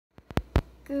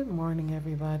Good morning,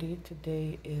 everybody.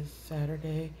 Today is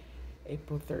Saturday,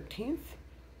 April 13th,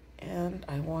 and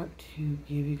I want to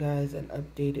give you guys an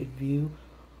updated view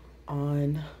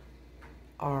on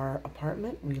our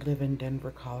apartment. We live in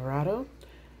Denver, Colorado.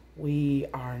 We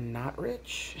are not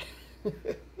rich,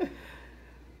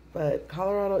 but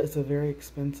Colorado is a very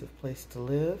expensive place to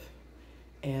live.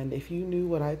 And if you knew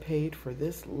what I paid for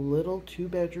this little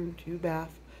 2-bedroom,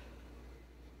 2-bath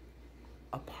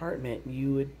apartment,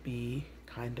 you would be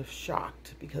kind of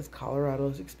shocked because Colorado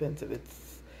is expensive.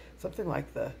 It's something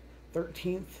like the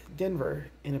 13th. Denver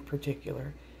in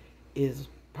particular is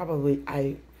probably,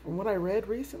 from what I read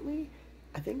recently,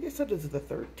 I think they said it's the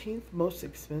 13th most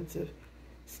expensive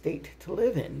state to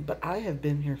live in. But I have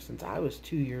been here since I was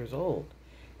 2 years old,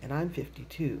 and I'm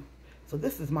 52. So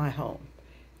this is my home,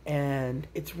 and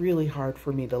it's really hard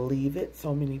for me to leave it.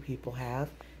 So many people have,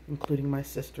 including my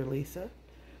sister Lisa,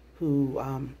 who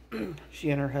she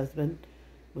and her husband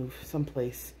moved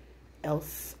someplace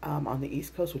else on the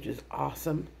East Coast, which is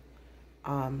awesome,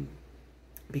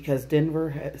 because Denver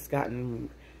has gotten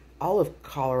all of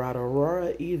Colorado,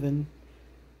 Aurora even,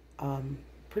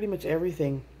 pretty much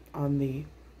everything on the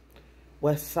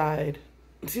west side,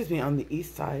 on the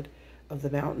east side of the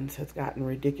mountains has gotten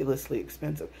ridiculously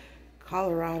expensive.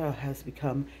 Colorado has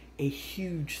become a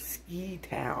huge ski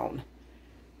town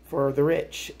for the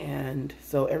rich, and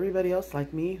so everybody else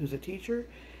like me who's a teacher,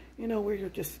 we're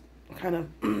just kind of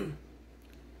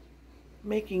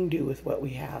making do with what we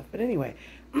have. But anyway,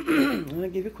 I'm going to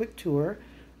give you a quick tour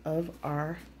of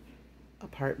our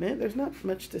apartment. There's not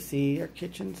much to see. Our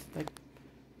kitchen's like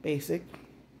basic,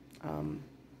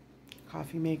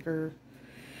 coffee maker,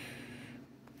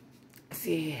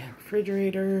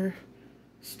 refrigerator,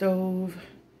 stove,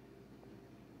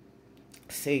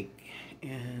 sink,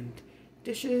 and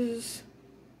dishes.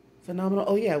 Phenomenal.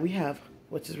 Oh yeah, we have,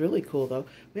 which is really cool though,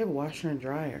 we have a washer and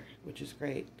dryer, which is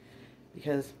great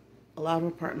because a lot of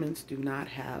apartments do not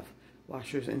have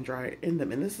washers and dryer in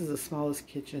them, and this is the smallest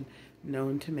kitchen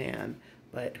known to man,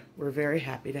 but we're very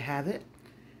happy to have it.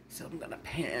 So I'm gonna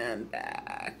pan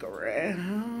back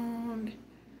around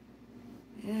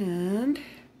and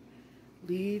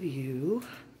lead you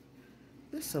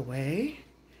this away.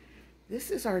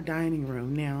 This is our dining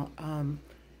room. Now,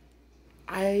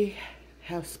 I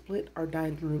have split our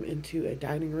dining room into a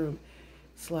dining room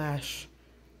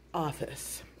 /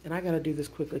 office. And I got to do this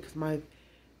quickly because my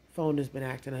phone has been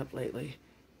acting up lately.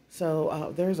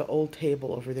 So there's an old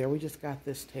table over there. We just got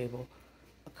this table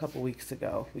a couple weeks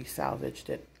ago. We salvaged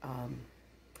it.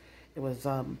 It was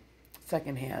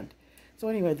secondhand. So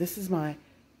anyway, this is my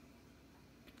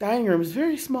dining room. It's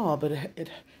very small, but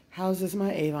it houses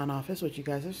my Avon office, which you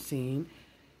guys have seen.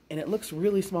 And it looks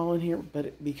really small in here,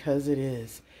 but because it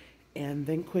is. And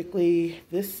then quickly,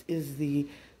 this is the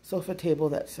sofa table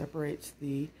that separates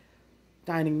the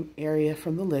dining area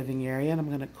from the living area. And I'm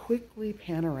going to quickly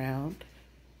pan around.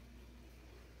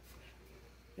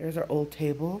 There's our old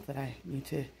table that I need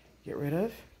to get rid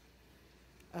of.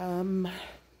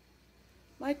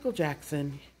 Michael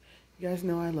Jackson. You guys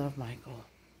know I love Michael.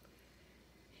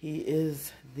 He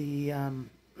is the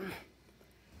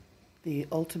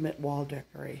ultimate wall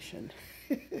decoration.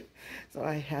 So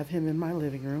I have him in my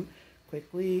living room.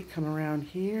 Quickly come around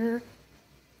here.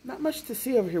 Not much to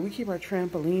see over here. We keep our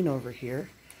trampoline over here.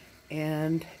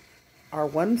 And our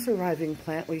one surviving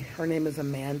plant, her name is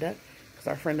Amanda, because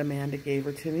our friend Amanda gave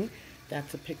her to me.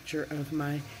 That's a picture of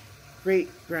my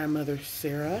great-grandmother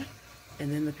Sarah. And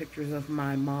then the pictures of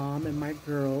my mom and my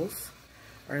girls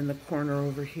are in the corner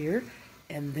over here.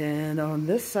 And then on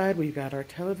this side, we've got our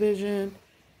television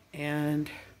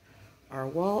and our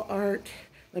wall art.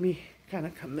 Let me kind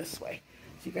of come this way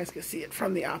so you guys can see it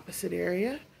from the opposite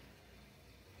area.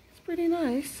 It's pretty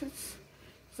nice. It's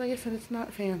like I said, it's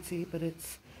not fancy, but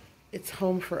it's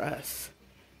home for us,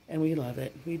 and we love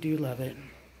it. We do love it.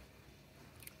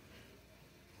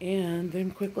 And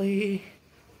then quickly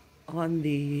on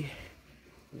the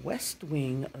west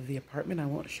wing of the apartment, I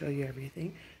won't show you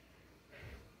everything.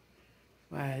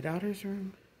 My daughter's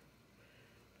room.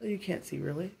 You can't see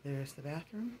really. There's the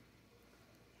bathroom.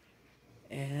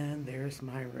 And there's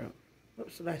my room.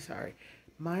 Oops, sorry.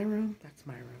 My room, that's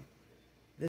my room.